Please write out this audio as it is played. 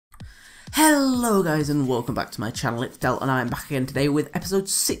Hello guys and welcome back to my channel, it's Del and I am back again today with episode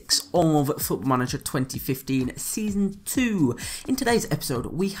 6 of Football Manager 2015 Season 2. In today's episode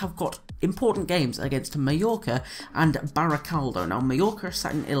we have got important games against Mallorca and Barakaldo. Now Mallorca are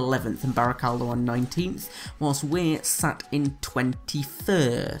sat in 11th and Barakaldo on 19th, whilst we're sat in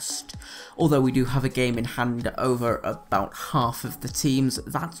 21st. Although we do have a game in hand over about half of the teams,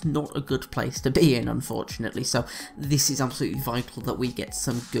 that's not a good place to be in, unfortunately, so this is absolutely vital that we get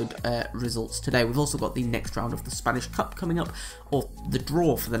some good results today. We've also got the next round of the Spanish Cup coming up, or the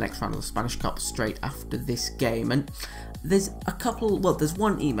draw for the next round of the Spanish Cup straight after this game, and there's a couple, well, there's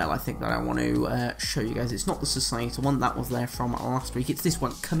one email I think that I want to show you guys. It's not the Society one, that was there from last week, it's this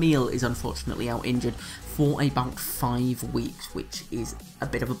one. Camille is unfortunately out injured for about 5 weeks, which is a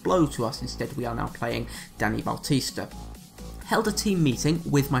bit of a blow to us. Instead we are now playing Danny Bautista. Held a team meeting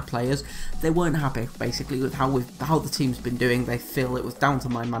with my players. They weren't happy basically with how the team's been doing. They feel it was down to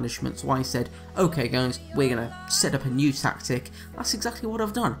my management, so I said, okay guys, we're gonna set up a new tactic. That's exactly what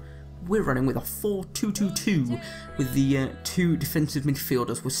I've done. We're running with a 4-2-2-2 with the two defensive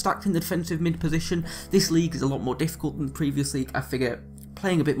midfielders. We're stacked in the defensive mid position. This league is a lot more difficult than the previous league. I figure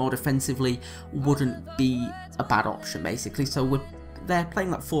playing a bit more defensively wouldn't be a bad option basically. So they're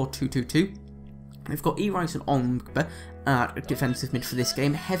playing that 4-2-2-2. We've got E06 and Ongba at defensive mid for this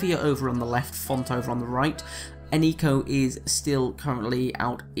game. Heavier over on the left, Font over on the right. Eniko is still currently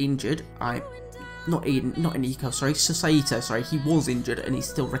out injured. Not Eniko, sorry, Society, sorry, he was injured and he's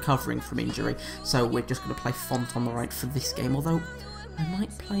still recovering from injury. So we're just going to play Font on the right for this game, although I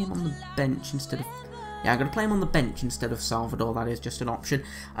might play him on the bench instead of... Yeah, I'm going to play him on the bench instead of Salvador, that is just an option.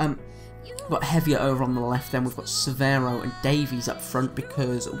 We've got Heavier over on the left, then we've got Severo and Davies up front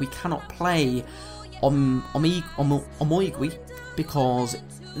because we cannot play Omoigui because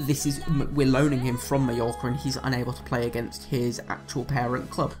we're loaning him from Mallorca and he's unable to play against his actual parent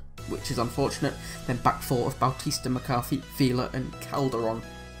club, which is unfortunate. Then back four of Bautista, McCarthy, Vila and Calderon.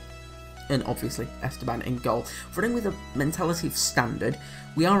 And obviously Esteban in goal. Running with a mentality of standard.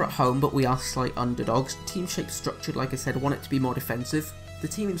 We are at home, but we are slight underdogs. Team shape structured, like I said, want it to be more defensive. The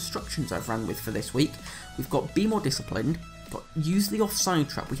team instructions I've ran with for this week, we've got be more disciplined, got use the offside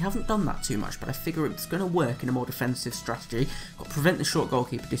trap. We haven't done that too much, but I figure it's going to work in a more defensive strategy. Got prevent the short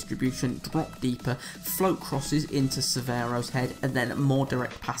goalkeeper distribution, drop deeper, float crosses into Severo's head, and then more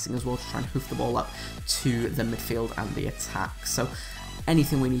direct passing as well to try and hoof the ball up to the midfield and the attack. So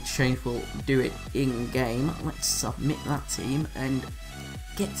anything we need to change, we'll do it in game. Let's submit that team and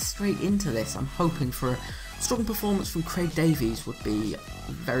get straight into this. I'm hoping for a strong performance from Craig Davies would be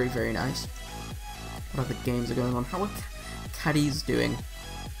very, very nice. What other games are going on? How are Cadiz doing?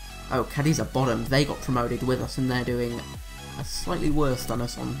 Oh, Cadiz are bottom. They got promoted with us and they're doing slightly worse than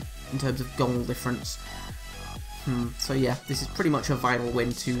us in terms of goal difference. So yeah, this is pretty much a vital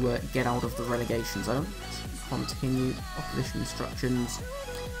win to get out of the relegation zone. Continue opposition instructions.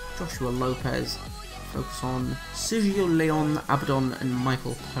 Joshua Lopez. Focus on Sergio Leon, Abdon and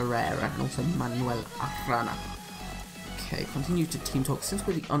Michael Pereira, and also Manuel Arrana. Okay, continue to team talk. Since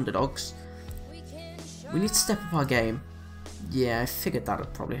we're the underdogs, we need to step up our game. Yeah, I figured that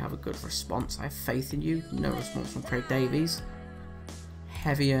would probably have a good response. I have faith in you. No response from Craig Davies.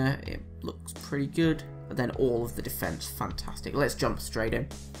 Heavier, it looks pretty good. But then all of the defence, fantastic. Let's jump straight in.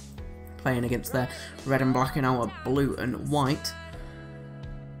 Playing against their red and black and our blue and white.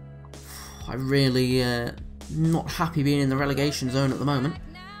 I'm really not happy being in the relegation zone at the moment.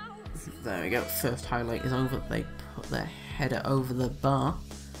 There we go, first highlight is over. They put their header over the bar.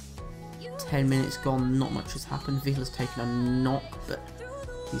 10 minutes gone, not much has happened. Vila's taken a knock, but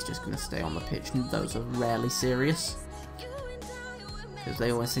he's just going to stay on the pitch, and those are rarely serious. Because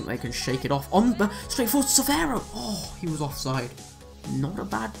they always think they can shake it off. On the straight forward to Severo! Oh, he was offside. Not a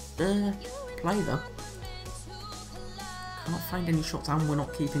bad play though. Cannot find any shots and we're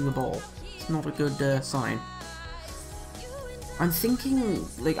not keeping the ball. It's not a good sign. I'm thinking,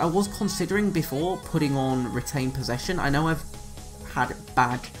 like, I was considering before putting on retain possession. I know I've had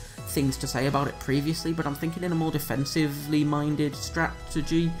bad things to say about it previously, but I'm thinking in a more defensively minded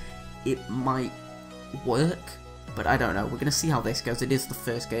strategy, it might work. But I don't know. We're going to see how this goes. It is the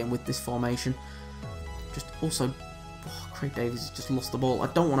first game with this formation. Just also, Craig Davies has just lost the ball. I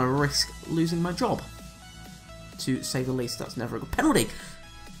don't want to risk losing my job, to say the least. That's never a good penalty.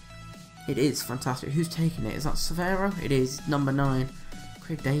 It is fantastic. Who's taking it? Is that Severo? It is, number 9.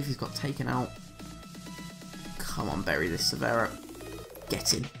 Craig Davies got taken out. Come on, bury this, Severo.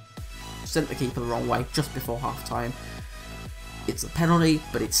 Get in. Sent the keeper the wrong way just before half time. It's a penalty,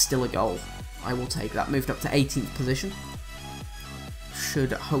 but it's still a goal. I will take that. Moved up to 18th position.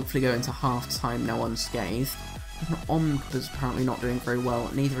 Should hopefully go into half time now unscathed. Omgba's apparently not doing very well,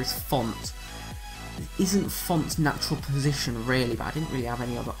 neither is Font. It isn't Font's natural position really, but I didn't really have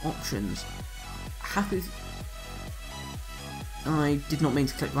any other options. Happy... I did not mean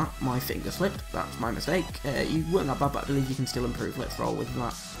to click that, my finger slipped, that's my mistake. You weren't that bad, but I believe you can still improve. Let's roll with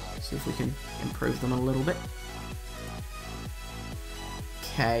that, see if we can improve them a little bit.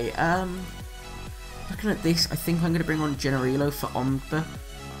 Okay, looking at this, I think I'm going to bring on Generilo for Omgba.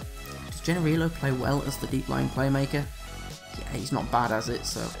 Does Generilo play well as the deep line playmaker? Yeah, he's not bad as it,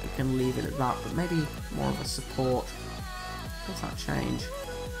 so we can leave it at that, but maybe more of a support. Does that change?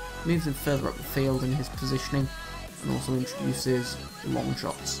 Moves him further up the field in his positioning, and also introduces long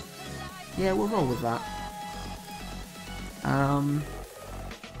shots. Yeah, we'll roll with that.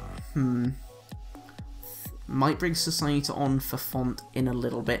 Might bring Society on for Font in a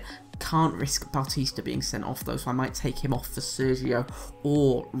little bit. Can't risk Bautista being sent off though, so I might take him off for Sergio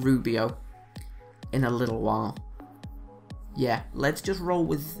or Rubio in a little while. Yeah, let's just roll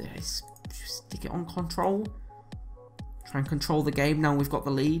with this. Just stick it on control. Try and control the game now we've got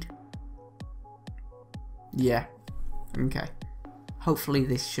the lead. Yeah. Okay. Hopefully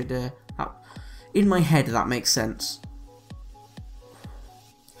this should... in my head that makes sense.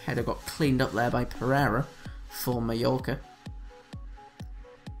 Header got cleaned up there by Pereira for Mallorca.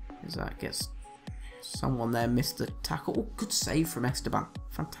 As that gets... Someone there missed the tackle. Oh, good save from Esteban.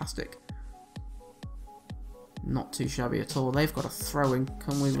 Fantastic. Not too shabby at all. They've got a throw-in.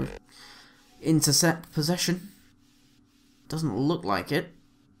 Can we intercept possession? Doesn't look like it.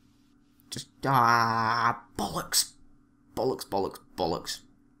 Just... bollocks. Bollocks, bollocks, bollocks.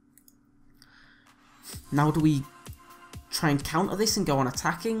 Now do we try and counter this and go on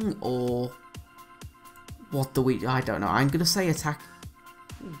attacking, or what do we... I don't know. I'm going to say attack...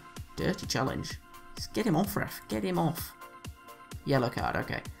 Ooh, dirty challenge. Just get him off, ref. Get him off. Yellow card,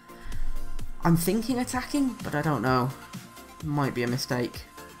 okay. I'm thinking attacking, but I don't know. Might be a mistake.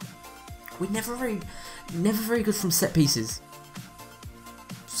 We're never very good from set pieces.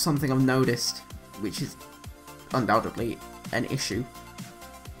 Something I've noticed, which is undoubtedly an issue.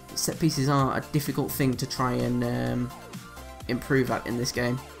 Set pieces are a difficult thing to try and improve at in this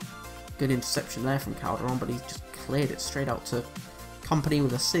game. Good interception there from Calderon, but he's just cleared it straight out to Company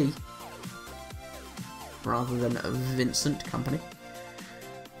with a C, rather than a Vincent Company.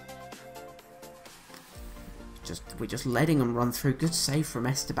 We're just letting him run through. Good save from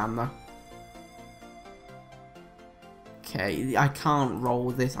Esteban though. Okay, I can't roll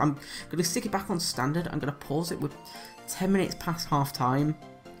with this. I'm going to stick it back on standard. I'm going to pause it with 10 minutes past half time.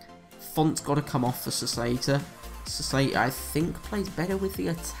 Font's got to come off for Society. Society, I think, plays better with the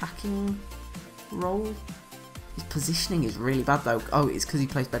attacking role. His positioning is really bad though. Oh, it's because he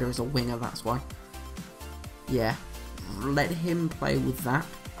plays better as a winger, that's why. Yeah, let him play with that.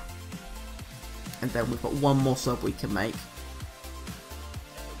 And then we've got one more sub we can make.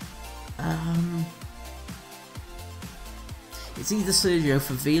 It's either Sergio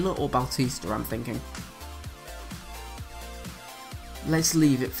for Vila or Bautista, I'm thinking. Let's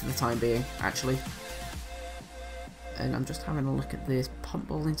leave it for the time being, actually. And I'm just having a look at this. Pump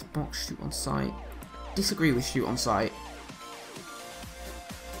ball into box, shoot on sight. Disagree with shoot on sight.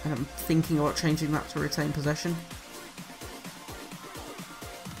 And I'm thinking about changing that to retain possession.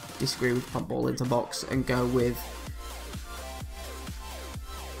 Disagree with pump ball into box and go with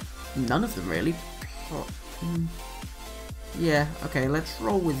none of them really. Yeah, okay, let's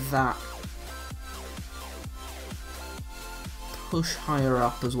roll with that. Push higher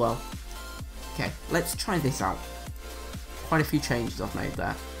up as well. Okay, let's try this out. Quite a few changes I've made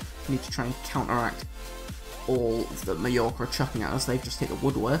there. We need to try and counteract all that Mallorca are chucking at us. They've just hit the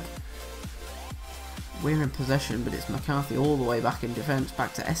woodwork. We're in possession, but it's McCarthy all the way back in defence,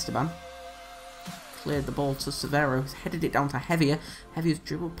 back to Esteban. Cleared the ball to Severo, he's headed it down to Heavier. Heavier's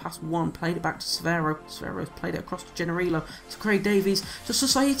dribbled past one, played it back to Severo. Severo's played it across to Generilo, to Craig Davies, to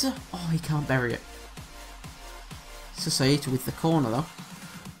Society. Oh, he can't bury it. Society with the corner though.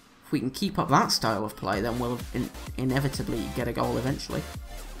 If we can keep up that style of play, then we'll inevitably get a goal eventually.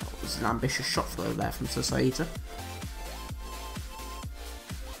 That was an ambitious shot flow there from Society.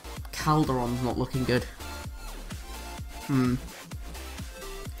 Calderon's not looking good.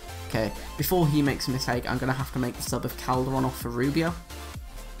 Okay, before he makes a mistake, I'm going to have to make the sub of Calderon off for Rubio.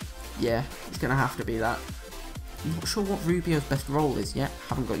 Yeah, it's going to have to be that. I'm not sure what Rubio's best role is yet.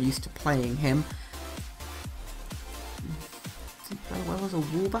 Haven't got used to playing him. Does he play well as a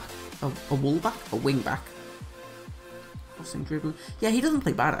wallback? A wingback? Crossing dribbling. Yeah, he doesn't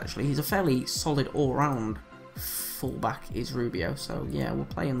play bad actually. He's a fairly solid all-round fullback is Rubio, so yeah, we'll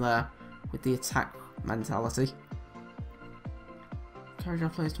play him there with the attack mentality. Encourage our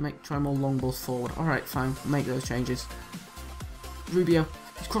players to try more long balls forward. Alright, fine. Make those changes. Rubio.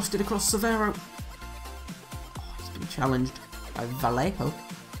 He's crossed it across Severo. Oh, he's been challenged by Vallejo.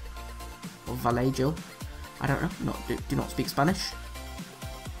 Or Vallejo. I don't know. Do not speak Spanish.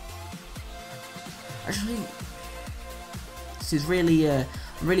 Actually, this is really,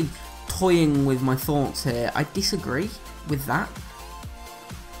 really toying with my thoughts here. I disagree with that.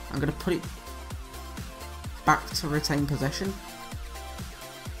 I'm going to put it back to retain possession.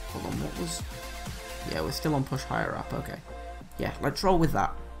 Hold on, what was... Yeah, we're still on push higher up, okay. Yeah, let's roll with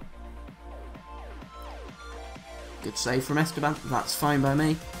that. Good save from Esteban, that's fine by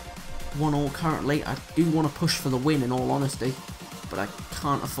me. 1-1 currently. I do want to push for the win in all honesty, but I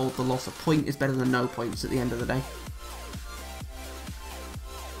can't afford the loss. A point is better than no points at the end of the day.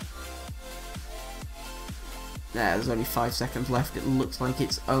 Yeah, there's only 5 seconds left. It looks like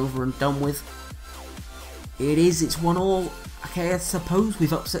it's over and done with. It is, it's 1-1. Okay, I suppose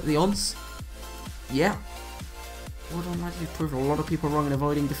we've upset the odds. Yeah. What on that? You've proved a lot of people wrong in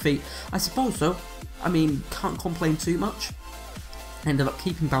avoiding defeat. I suppose so. I mean, can't complain too much. Ended up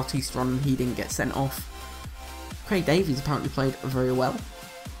keeping Bautista on and he didn't get sent off. Craig Davies apparently played very well.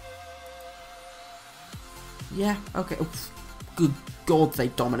 Yeah, okay. Oof. Good God, they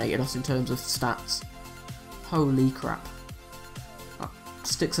dominated us in terms of stats. Holy crap. That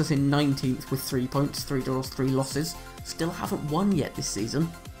sticks us in 19th with 3 points, 3 draws, 3 losses. Still haven't won yet this season,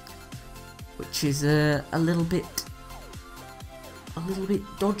 which is a little bit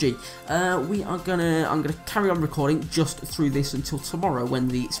dodgy. I'm gonna carry on recording just through this until tomorrow when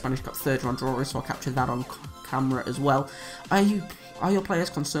the Spanish Cup third round draw is, so I'll capture that on camera as well. Are your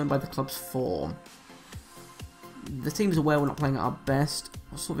players concerned by the club's form? The team's aware we're not playing at our best.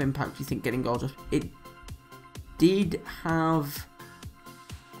 What sort of impact do you think getting goals? It did have...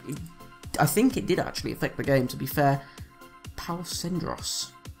 I think it did actually affect the game, to be fair. Paul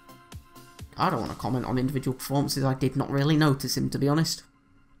Sendros. I don't want to comment on individual performances. I did not really notice him, to be honest.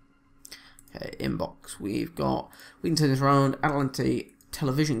 Okay, inbox. We can turn this around. Adelante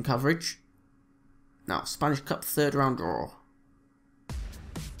television coverage. Now, Spanish Cup third round draw.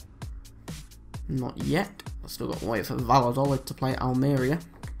 Not yet. I've still got to wait for Valladolid to play Almeria.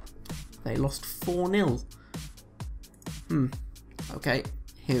 They lost 4-0. Okay,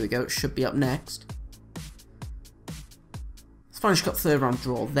 here we go. It should be up next. Spanish Cup third round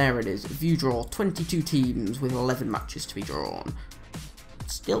draw, there it is. View draw, 22 teams with 11 matches to be drawn.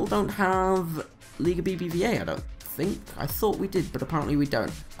 Still don't have Liga BBVA, I don't think. I thought we did, but apparently we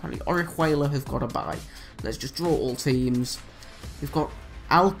don't. Apparently Orihuela have got a bye. Let's just draw all teams. We've got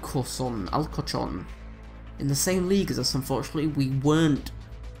Alcochon in the same league as us, unfortunately. We weren't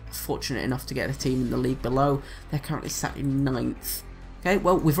fortunate enough to get a team in the league below. They're currently sat in 9th. Okay,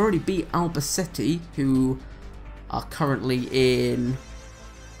 well, we've already beat Albacete, who are currently in,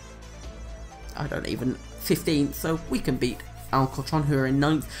 I don't even, 15th, so we can beat Alcochon, who are in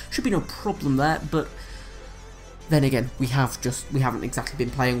 9th. Should be no problem there, but then again, we haven't exactly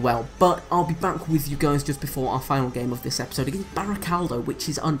been playing well. But I'll be back with you guys just before our final game of this episode against Barakaldo, which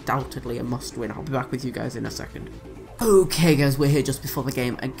is undoubtedly a must-win. I'll be back with you guys in a second. Okay guys, we're here just before the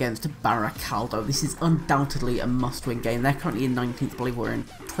game against Barakaldo. This is undoubtedly a must-win game. They're currently in 19th, I believe we're in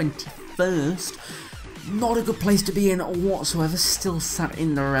 21st. Not a good place to be in whatsoever, still sat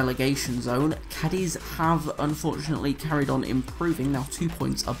in the relegation zone. Cadiz have unfortunately carried on improving, now 2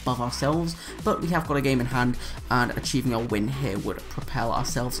 points above ourselves, but we have got a game in hand, and achieving a win here would propel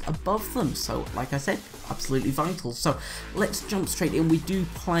ourselves above them. So, like I said, absolutely vital. So, let's jump straight in. We do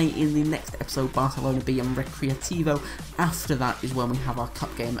play in the next episode Barcelona B and Recreativo. After that is when we have our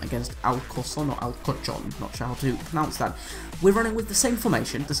cup game against Alcochon or Alcochon, not sure how to pronounce that. We're running with the same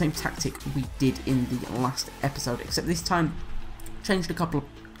formation, the same tactic we did in the last episode, except this time changed a couple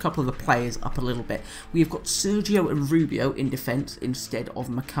of the players up a little bit. We've got Sergio and Rubio in defence instead of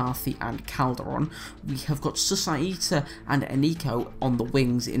McCarthy and Calderon. We have got Susaita and Enrico on the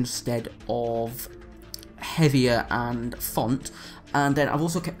wings instead of Heavier and Font. And then I've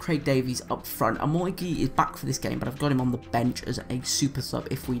also kept Craig Davies up front. Amoigi is back for this game, but I've got him on the bench as a super sub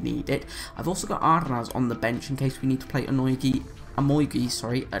if we need it. I've also got Arnaz on the bench in case we need to play Amoigi,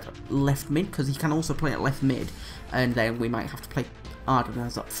 at left mid, because he can also play at left mid. And then we might have to play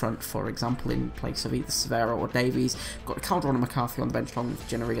Arnaz up front, for example, in place of either Severo or Davies. Got Calderon and McCarthy on the bench along with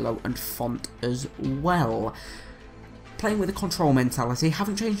Generilo and Font as well. Playing with a control mentality.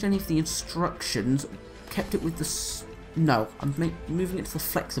 Haven't changed any of the instructions. Kept it with the... No, I'm moving it to the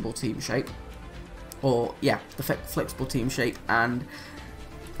flexible team shape. Or, yeah, the flexible team shape. And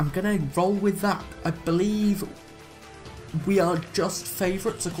I'm going to roll with that. I believe we are just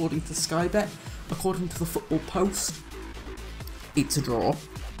favourites according to Skybet. According to the Football Post, it's a draw.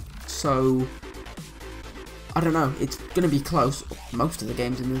 So, I don't know, it's going to be close. Most of the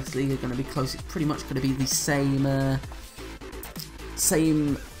games in this league are going to be close. It's pretty much going to be the same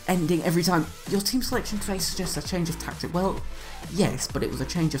ending every time. Your team selection today suggests a change of tactic. Well, yes, but it was a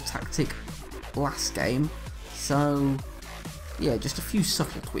change of tactic last game. So, yeah, just a few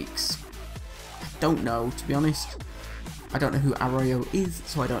subtle tweaks. I don't know, to be honest. I don't know who Arroyo is,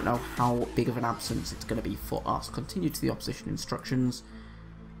 so I don't know how big of an absence it's going to be for us. Continue to the opposition instructions.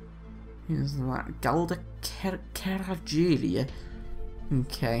 Here's that. ddelqhic.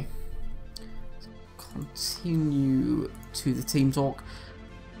 Okay. Continue to the team talk.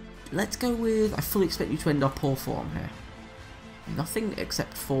 Let's go with, I fully expect you to end our poor form here. Nothing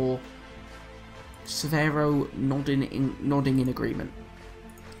except for Severo nodding in agreement.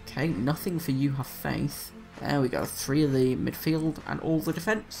 Okay, nothing for you, have faith. There we go, 3 of the midfield and all the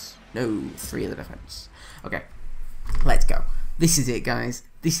defence? No, 3 of the defence. Okay, let's go. This is it, guys.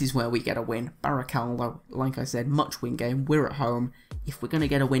 This is where we get a win. Barakaldo, like I said, much win game. We're at home. If we're going to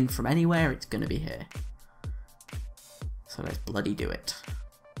get a win from anywhere, it's going to be here. So let's bloody do it.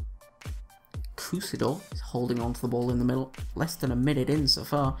 Cusidor is holding on to the ball in the middle. Less than a minute in so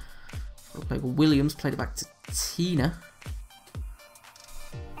far. Williams played it back to Tina.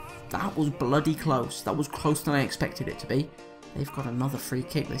 That was bloody close. That was closer than I expected it to be. They've got another free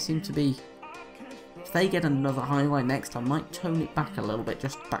kick. They seem to be... If they get another highlight next, I might tone it back a little bit,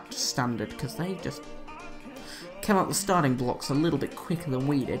 just back to standard, because they just came out the starting blocks a little bit quicker than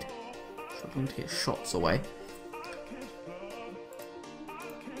we did. Struggling to get shots away.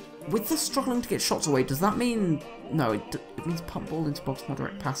 With the struggling to get shots away, does that mean... No, it means pump ball into box, more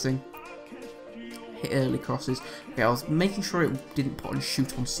direct passing. Hit early crosses. Okay, I was making sure it didn't put on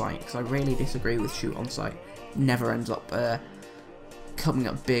shoot on sight, because I really disagree with shoot on sight. Never ends up coming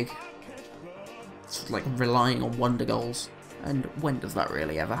up big. It's like relying on wonder goals. And when does that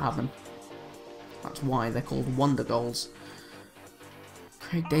really ever happen? That's why they're called wonder goals.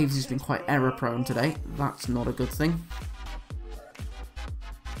 Craig Davies has been quite error prone today. That's not a good thing.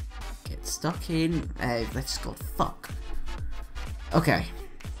 Get stuck in. Hey, they just got fuck. Okay.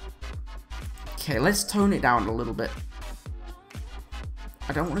 Okay, let's tone it down a little bit.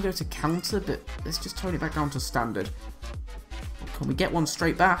 I don't want to go to counter, but let's just tone it back down to standard. Can we get one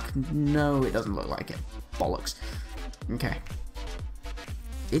straight back? No, it doesn't look like it. Bollocks. Okay.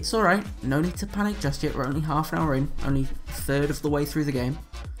 It's alright. No need to panic just yet. We're only half an hour in. Only a third of the way through the game.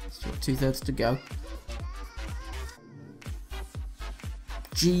 Still 2/3 to go.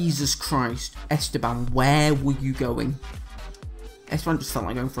 Jesus Christ. Esteban, where were you going? Esteban just felt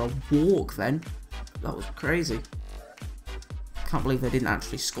like going for a walk then. That was crazy. Can't believe they didn't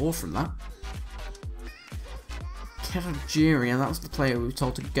actually score from that. Keragiria, that was the player we were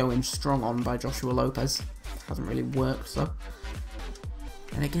told to go in strong on by Joshua Lopez. Hasn't really worked though.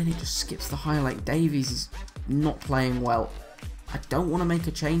 And again, it just skips the highlight. Davies is not playing well. I don't want to make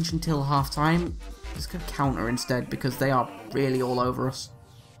a change until half time. Let's go counter instead because they are really all over us.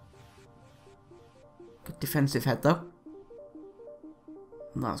 Good defensive head though.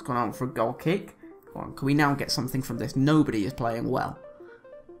 And that's gone out for a goal kick. Come on, can we now get something from this? Nobody is playing well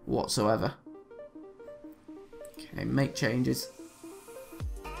whatsoever. Okay, make changes.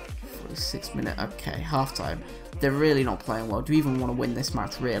 46 minute. Okay, half time. They're really not playing well. Do you even want to win this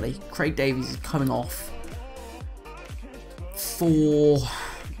match, really? Craig Davies is coming off for...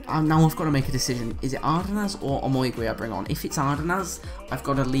 now I've got to make a decision. Is it Ardenaz or Omoigui I bring on? If it's Ardenaz, I've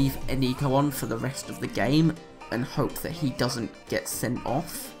got to leave Eniko on for the rest of the game and hope that he doesn't get sent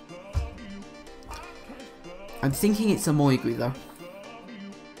off. I'm thinking it's Omoigui though.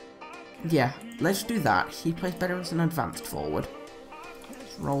 Yeah, let's do that. He plays better as an advanced forward.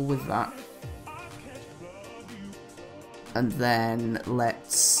 Let's roll with that. And then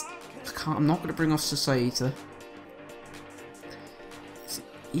let's... I'm not going to bring off Societa. It's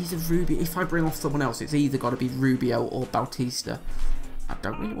either Rubio... If I bring off someone else, it's either got to be Rubio or Bautista. I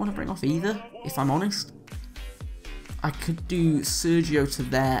don't really want to bring off either, if I'm honest. I could do Sergio to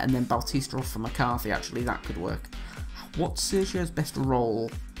there and then Bautista off for McCarthy, actually. That could work. What's Sergio's best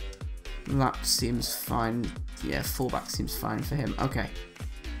role? That seems fine. Yeah, fullback seems fine for him. Okay.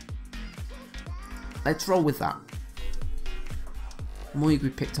 Let's roll with that.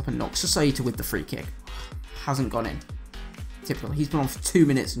 Moigui picked up a knock. Societa with the free kick. Hasn't gone in. Typical. He's been on for 2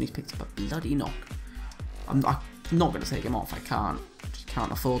 minutes and he's picked up a bloody knock. I'm not going to take him off. I can't. Just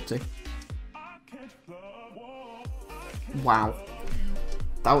can't afford to. Wow.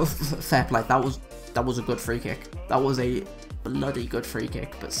 That was fair play. That was a good free kick. That was a bloody good free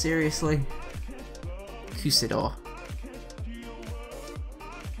kick. But seriously, Cusidor.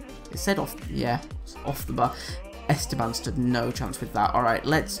 It said off. Yeah, it's off the bar. Esteban stood no chance with that. Alright,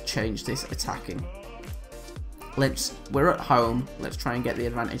 let's change this attacking. We're at home. Let's try and get the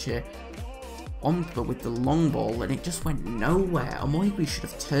advantage here. But with the long ball, and it just went nowhere. Omoigui should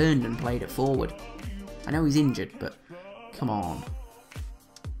have turned and played it forward. I know he's injured, but come on.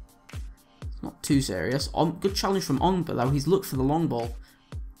 It's not too serious. Good challenge from Ongba, though. He's looked for the long ball.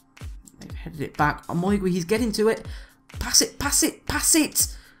 They've headed it back. Omoigui, he's getting to it. Pass it, pass it, pass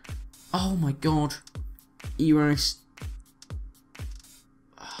it! Oh my god. E06.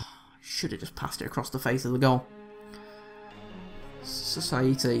 Should have just passed it across the face of the goal.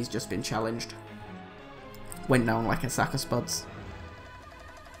 Society's just been challenged. Went down like a sack of spuds.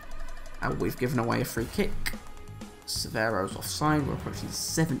 And we've given away a free kick. Severo's offside. We're approaching the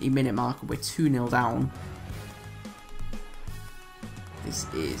 70-minute mark and we're 2-0 down.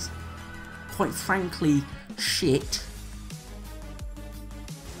 This is, quite frankly, shit.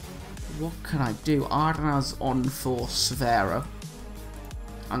 What can I do? Arna's on for Severo.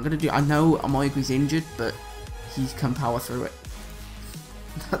 I'm going to do... I know Omoigui's injured, but he can power through it.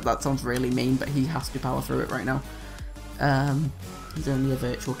 That sounds really mean, but he has to power through it right now. He's only a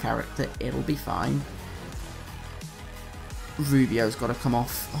virtual character. It'll be fine. Rubio's got to come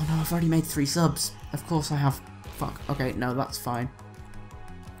off. Oh no, I've already made 3 subs. Of course I have. Fuck. Okay, no, that's fine.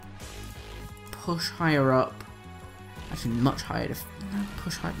 Push higher up. Actually, much higher. No,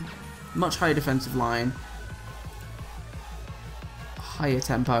 push higher. Much higher defensive line. Higher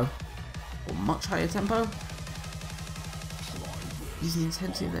tempo. Or much higher tempo. Use the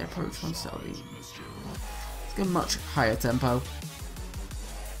intensity of their approach on Selby. Let's go much higher tempo.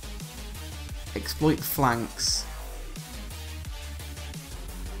 Exploit flanks.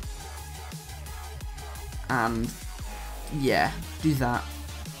 And yeah, do that.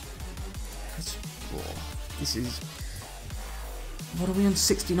 This is... What are we on,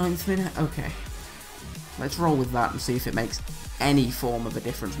 69th minute? Okay. Let's roll with that and see if it makes any form of a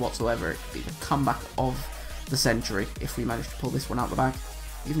difference whatsoever. It could be the comeback of the century if we manage to pull this one out the bag.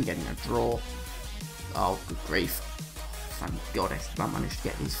 Even getting a draw. Oh, good grief. Thank God Esteban managed to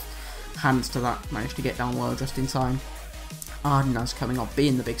get his hands to that. Managed to get down low just in time. Ardenaz coming on,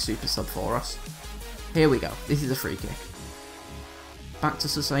 being the big super sub for us. Here we go. This is a free kick. Back to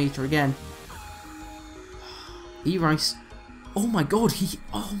Societa again. E-Rice. Oh my god,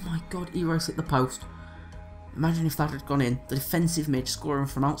 E-Rice hit the post. Imagine if that had gone in. The defensive mid scoring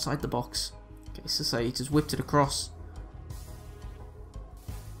from outside the box. Okay, Societa's whipped it across.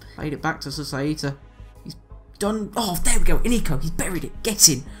 Played it back to Societa. He's done... Oh, there we go. Iniko, he's buried it. Get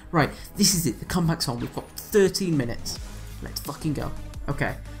in. Right, this is it. The comeback's on. We've got 13 minutes. Let's fucking go.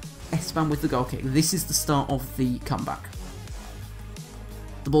 Okay. Esteban with the goal kick. This is the start of the comeback.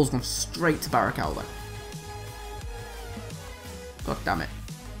 The ball's gone straight to Barakaldo. God damn it.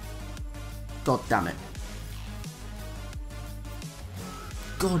 God damn it.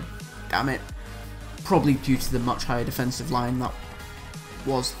 God damn it. Probably due to the much higher defensive line that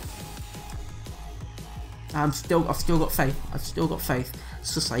was. I've still got faith. I've still got faith.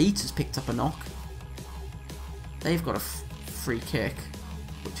 Societa's picked up a knock. They've got a free kick,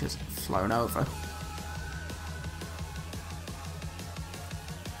 which has flown over.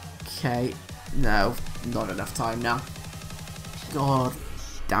 Okay, no, not enough time now. God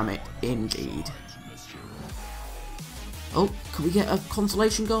damn it, indeed. Oh, can we get a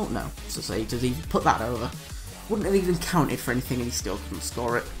consolation goal? No, Societa's even put that over. Wouldn't have even counted for anything and he still couldn't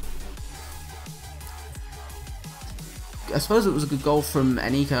score it. I suppose it was a good goal from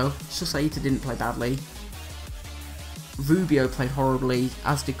Eniko. Societa didn't play badly. Rubio played horribly,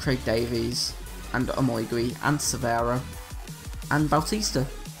 as did Craig Davies, and Omoigui, and Severo, and Bautista.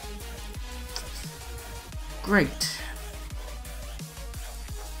 Great.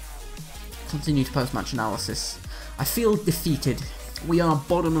 Continue to post-match analysis. I feel defeated. We are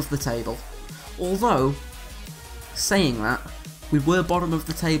bottom of the table. Although, saying that, we were bottom of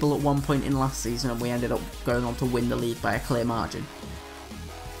the table at one point in last season and we ended up going on to win the league by a clear margin.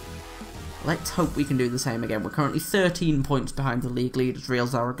 Let's hope we can do the same again. We're currently 13 points behind the league leaders, Real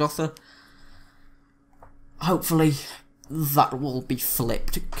Zaragoza. Hopefully that will be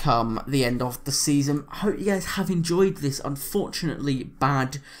flipped come the end of the season. I hope you guys have enjoyed this unfortunately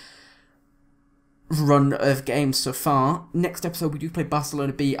bad run of games so far. Next episode we do play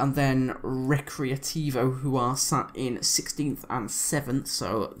Barcelona B and then Recreativo, who are sat in 16th and 7th,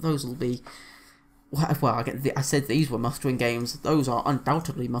 so those will be... Well, I said these were must-win games. Those are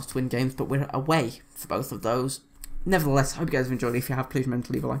undoubtedly must-win games, but we're away for both of those. Nevertheless, I hope you guys have enjoyed. If you have, please remember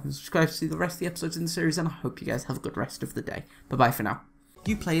to leave a like and subscribe to see the rest of the episodes in the series, and I hope you guys have a good rest of the day. Bye-bye for now.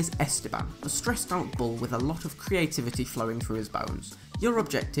 You play as Esteban, a stressed out bull with a lot of creativity flowing through his bones. Your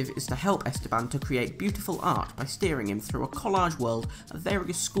objective is to help Esteban to create beautiful art by steering him through a collage world of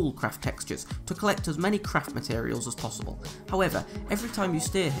various schoolcraft textures to collect as many craft materials as possible. However, every time you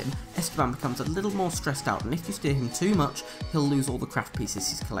steer him, Esteban becomes a little more stressed out, and if you steer him too much, he'll lose all the craft pieces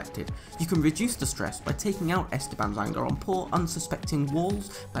he's collected. You can reduce the stress by taking out Esteban's anger on poor unsuspecting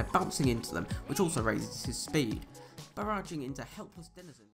walls by bouncing into them, which also raises his speed. Barraging into helpless denizens.